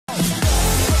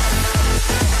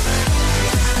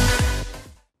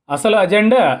అసలు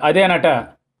అజెండా అదేనట.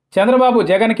 చంద్రబాబు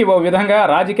జగన్కి ఓ విధంగా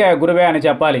రాజకీయ గురువే అని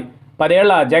చెప్పాలి. 10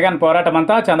 ఏళ్ల జగన్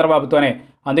పోరాటమంతా చంద్రబాబుతోనే.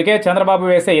 అందుకే చంద్రబాబు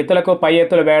వేసే ఎత్తులకు పై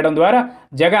ఎత్తులు వేయడం ద్వారా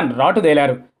జగన్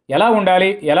రాటుదేలారు. ఎలా ఉండాలి,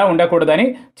 ఎలా ఉండకూడదని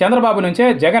చంద్రబాబు నుంచే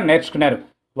జగన్ నేర్చుకున్నారు.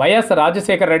 వైఎస్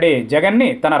రాజశేఖర రెడ్డి జగన్ని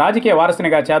తన రాజకీయ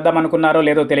వారసునిగా చేద్దామనుకున్నారో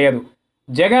లేదో తెలియదు.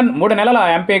 జగన్ 3 నెలల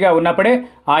ఎంపీగా ఉన్నప్పుడే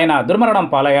ఆయన దుర్మరణం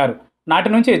పాలయ్యారు. నాటి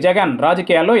నుంచి జగన్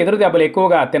రాజకీయాల్లో ఎదురుదెబ్బలు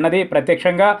ఎక్కువగా తిన్నది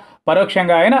ప్రత్యక్షంగా,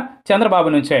 పరోక్షంగా అయిన చంద్రబాబు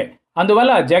నుంచే.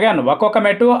 అందువల్ల జగన్ ఒక్కొక్క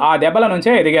మెట్టు ఆ దెబ్బల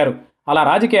నుంచే ఎదిగారు. అలా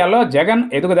రాజకీయాల్లో జగన్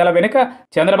ఎదుగుదల వెనుక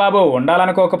చంద్రబాబు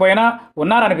ఉండాలనుకోకపోయినా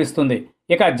ఉన్నారనిపిస్తుంది.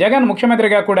 ఇక జగన్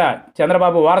ముఖ్యమంత్రిగా కూడా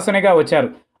చంద్రబాబు వారసునిగా వచ్చారు.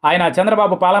 ఆయన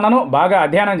చంద్రబాబు పాలనను బాగా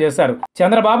అధ్యయనం చేశారు.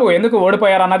 చంద్రబాబు ఎందుకు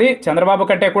ఓడిపోయారన్నది చంద్రబాబు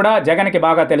కంటే కూడా జగన్కి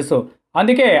బాగా తెలుసు.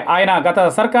 అందుకే ఆయన గత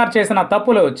సర్కార్ చేసిన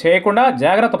తప్పులు చేయకుండా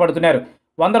జాగ్రత్త పడుతున్నారు.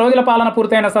 100 రోజుల పాలన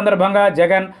పూర్తయిన సందర్భంగా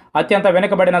జగన్ అత్యంత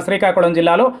వెనుకబడిన శ్రీకాకుళం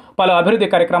జిల్లాలో పలు అభివృద్ధి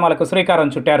కార్యక్రమాలకు శ్రీకారం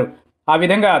చుట్టారు. ఆ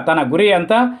విధంగా తన గురి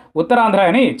అంతా ఉత్తరాంధ్ర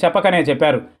అని చెప్పకనే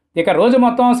చెప్పారు. ఇక రోజు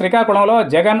మొత్తం శ్రీకాకుళంలో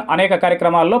జగన్ అనేక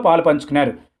కార్యక్రమాల్లో పాలు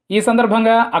పంచుకున్నారు. ఈ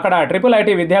సందర్భంగా అక్కడ IIIT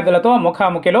విద్యార్థులతో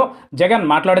ముఖాముఖిలో జగన్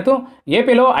మాట్లాడుతూ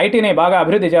ఏపీలో ఐటీని బాగా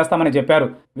అభివృద్ధి చేస్తామని చెప్పారు.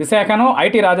 విశాఖను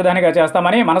ఐటీ రాజధానిగా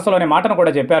చేస్తామని మనసులోని మాటను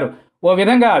కూడా చెప్పారు. ఓ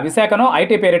విధంగా విశాఖను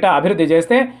ఐటీ పేరిట అభివృద్ధి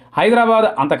చేస్తే హైదరాబాద్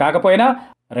అంత కాకపోయినా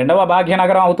 2వ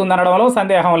భాగ్యనగరం అవుతుందనడంలో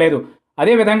సందేహం లేదు.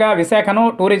 అదేవిధంగా విశాఖను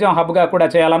టూరిజం హబ్గా కూడా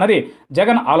చేయాలన్నది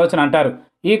జగన్ ఆలోచన అంటారు.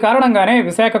 ఈ కారణంగానే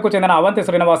విశాఖకు చెందిన అవంతి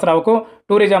శ్రీనివాసరావుకు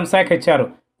టూరిజం శాఖ ఇచ్చారు.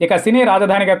 ఇక సినీ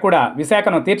రాజధానిగా కూడా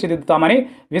విశాఖను తీర్చిదిద్దుతామని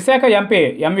విశాఖ ఎంపీ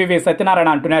ఎంవివి సత్యనారాయణ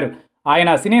అంటున్నారు. ఆయన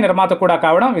సినీ నిర్మాత కూడా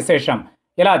కావడం విశేషం.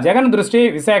 ఇలా జగన్ దృష్టి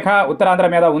విశాఖ, ఉత్తరాంధ్ర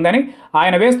మీద ఉందని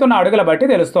ఆయన వేస్తున్న అడుగుల బట్టి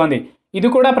తెలుస్తోంది. ఇది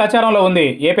కూడా ప్రచారంలో ఉంది.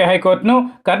 ఏపీ హైకోర్టును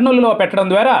కర్నూలులో పెట్టడం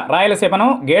ద్వారా రాయలసీమను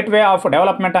గేట్వే ఆఫ్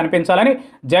డెవలప్మెంట్ అనిపించాలని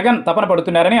జగన్ తపన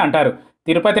పడుతున్నారని అంటారు.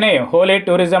 తిరుపతిని హోలీ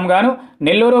టూరిజం గాను,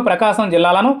 నెల్లూరు, ప్రకాశం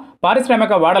జిల్లాలను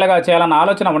పారిశ్రామిక వాడలుగా చేయాలన్న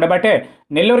ఆలోచన ఉండబట్టే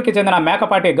నెల్లూరుకి చెందిన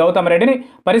మేకపాటి గౌతమ్ రెడ్డిని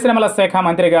పరిశ్రమల శాఖ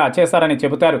మంత్రిగా చేశారని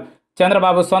చెబుతారు.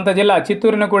 చంద్రబాబు సొంత జిల్లా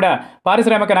చిత్తూరును కూడా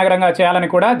పారిశ్రామిక నగరంగా చేయాలని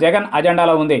కూడా జగన్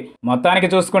అజెండాలో ఉంది. మొత్తానికి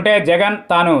చూసుకుంటే జగన్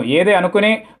తాను ఏదే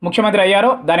అనుకుని ముఖ్యమంత్రి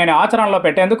అయ్యారో దానిని ఆచరణలో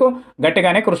పెట్టేందుకు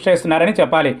గట్టిగానే కృషి చేస్తున్నారని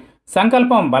చెప్పాలి.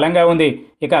 సంకల్పం బలంగా ఉంది.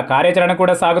 ఇక కార్యాచరణ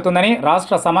కూడా సాగుతుందని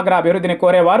రాష్ట్ర సమగ్ర అభివృద్ధిని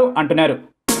కోరేవారు అంటున్నారు.